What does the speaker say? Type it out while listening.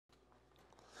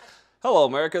Hello,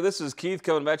 America. This is Keith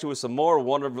coming back to you with some more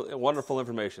wonderful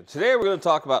information. Today we're going to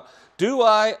talk about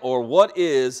what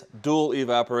is dual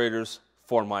evaporators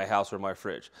for my house or my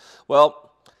fridge.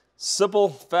 Well, simple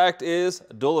fact is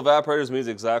dual evaporators means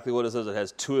exactly what it says. It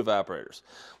has two evaporators.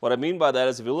 What I mean by that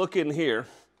is if you look in here,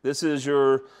 this is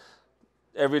your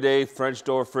everyday French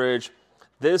door fridge.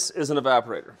 This is an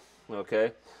evaporator,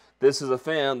 okay? This is a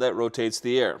fan that rotates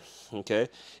the air, okay?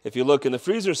 If you look in the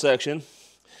freezer section,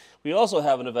 we also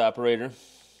have an evaporator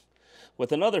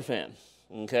with another fan,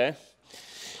 okay?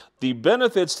 The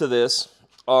benefits to this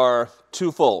are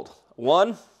twofold.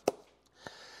 One,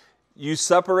 you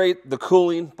separate the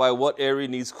cooling by what area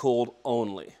needs cooled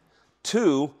only.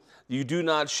 Two, you do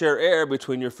not share air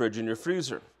between your fridge and your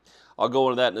freezer. I'll go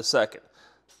into that in a second.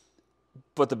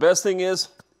 But the best thing is,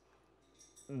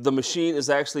 the machine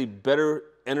is actually better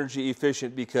energy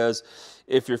efficient because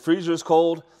if your freezer is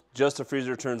cold, just the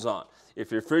freezer turns on. If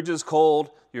your fridge is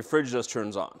cold, your fridge just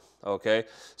turns on, okay?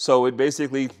 So it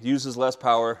basically uses less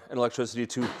power and electricity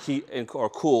to heat or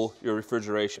cool your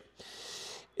refrigeration.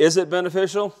 Is it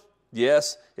beneficial?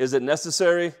 Yes. Is it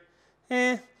necessary?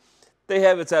 They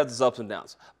have its ups and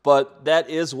downs. But that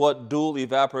is what dual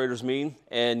evaporators mean.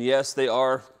 And yes, they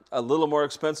are a little more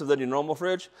expensive than your normal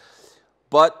fridge.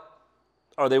 But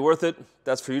are they worth it?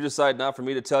 That's for you to decide, not for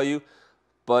me to tell you.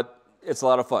 But it's a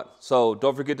lot of fun. So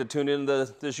don't forget to tune in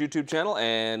to this YouTube channel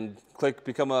and click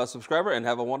become a subscriber and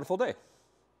have a wonderful day.